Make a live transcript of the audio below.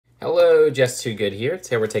Hello, Just Too Good here.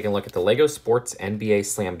 Today we're taking a look at the LEGO Sports NBA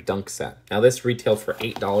Slam Dunk Set. Now this retailed for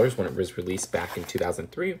 $8 when it was released back in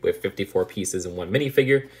 2003 with 54 pieces and one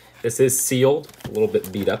minifigure. This is sealed, a little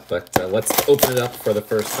bit beat up, but let's open it up for the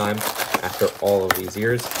first time after all of these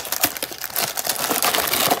years.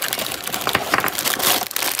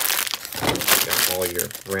 Got all your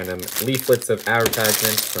random leaflets of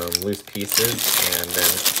advertisements, some loose pieces, and then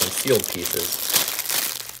some sealed pieces.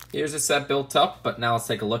 Here's a set built up, but now let's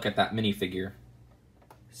take a look at that minifigure.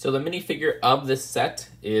 So the minifigure of this set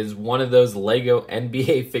is one of those LEGO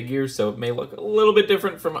NBA figures, so it may look a little bit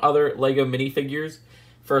different from other LEGO minifigures.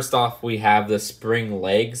 First off, we have the spring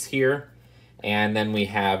legs here, and then we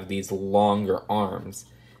have these longer arms.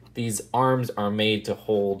 These arms are made to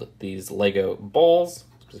hold these LEGO balls,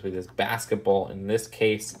 specifically this basketball in this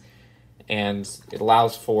case, and it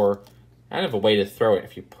allows for kind of a way to throw it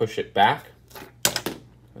if you push it back.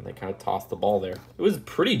 And they kind of toss the ball there. It was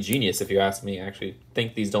pretty genius if you ask me. I actually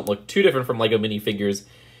think these don't look too different from LEGO minifigures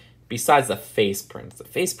besides the face prints. The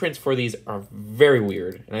face prints for these are very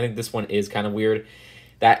weird, and I think this one is kind of weird.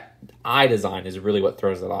 That eye design is really what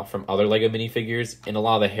throws it off from other LEGO minifigures, and a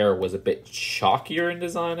lot of the hair was a bit chalkier in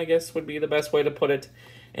design, I guess would be the best way to put it,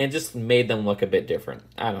 and it just made them look a bit different.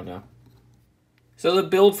 I don't know. So the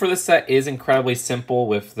build for this set is incredibly simple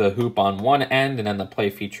with the hoop on one end and then the play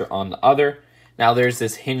feature on the other. Now there's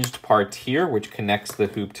this hinged part here which connects the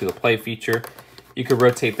hoop to the play feature. You could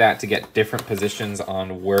rotate that to get different positions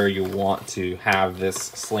on where you want to have this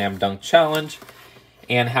slam dunk challenge.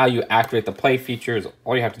 And how you activate the play feature is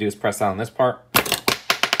all you have to do is press down on this part.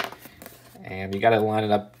 And you gotta line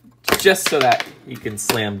it up just so that you can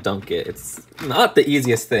slam dunk it. It's not the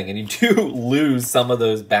easiest thing, and you do lose some of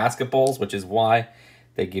those basketballs, which is why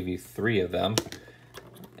they give you 3 of them.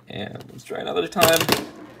 And let's try another time.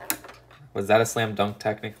 Was that a slam dunk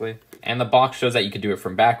technically? And the box shows that you could do it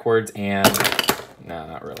from backwards, and no,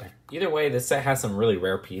 not really. Either way, this set has some really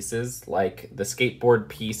rare pieces, like the skateboard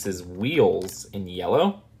piece is wheels in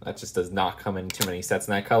yellow. That just does not come in too many sets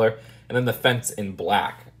in that color. And then the fence in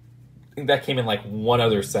black. I think that came in like one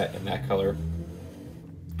other set in that color.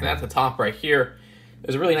 And at the top right here,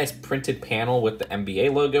 there's a really nice printed panel with the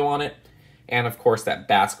NBA logo on it. And of course that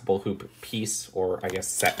basketball hoop piece, or I guess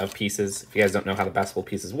set of pieces. If you guys don't know how the basketball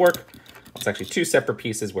pieces work, it's actually 2 separate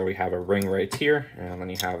pieces where we have a ring right here, and then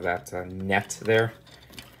you have that net there.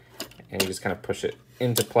 And you just kind of push it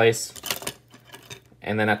into place.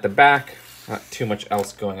 And then at the back, not too much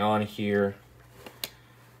else going on here.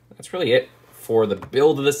 That's really it for the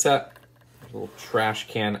build of the set. There's a little trash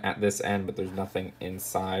can at this end, but there's nothing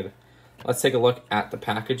inside. Let's take a look at the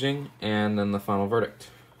packaging and then the final verdict.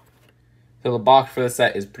 So the box for the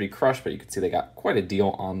set is pretty crushed, but you can see they got quite a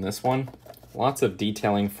deal on this one. Lots of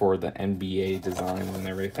detailing for the NBA design and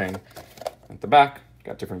everything. At the back,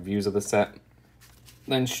 got different views of the set.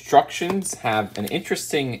 The instructions have an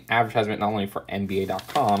interesting advertisement not only for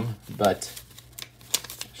NBA.com, but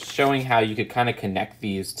showing how you could kind of connect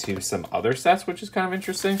these to some other sets, which is kind of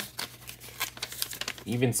interesting.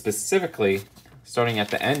 Even specifically, starting at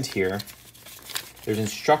the end here, there's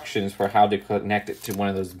instructions for how to connect it to one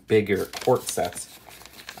of those bigger court sets.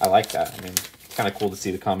 I like that. I mean, it's kind of cool to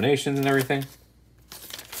see the combinations and everything.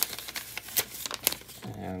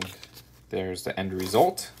 And there's the end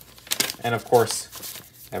result. And of course,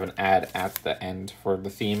 I have an ad at the end for the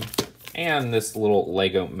theme. And this little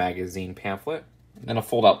LEGO magazine pamphlet. And then a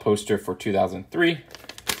fold-out poster for 2003.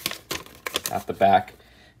 At the back,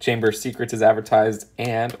 Chamber of Secrets is advertised,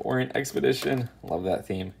 and Orient Expedition. Love that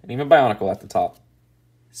theme. And even Bionicle at the top.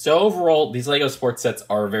 So overall, these LEGO sports sets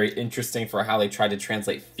are very interesting for how they try to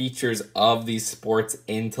translate features of these sports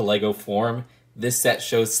into LEGO form. This set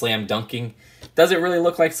shows slam dunking. Does it really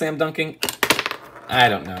look like slam dunking? I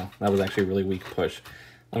don't know. That was actually a really weak push.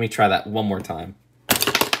 Let me try that one more time.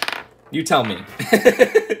 You tell me.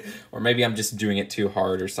 Or maybe I'm just doing it too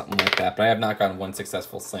hard or something like that, but I have not gotten one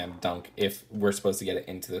successful slam dunk if we're supposed to get it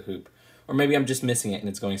into the hoop. Or maybe I'm just missing it and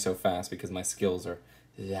it's going so fast because my skills are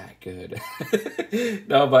that good.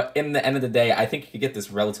 No, but in the end of the day, I think you could get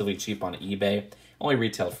this relatively cheap on eBay. Only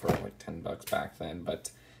retailed for like 10 bucks back then,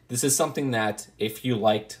 but this is something that if you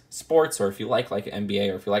liked sports, or if you like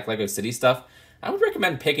NBA, or if you like LEGO City stuff, I would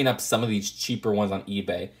recommend picking up some of these cheaper ones on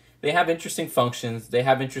eBay. They have interesting functions, they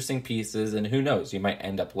have interesting pieces, and who knows, you might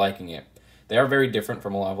end up liking it. They are very different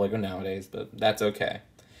from a lot of LEGO nowadays, but that's okay.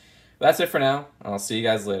 That's it for now. I'll see you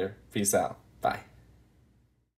guys later. Peace out. Bye.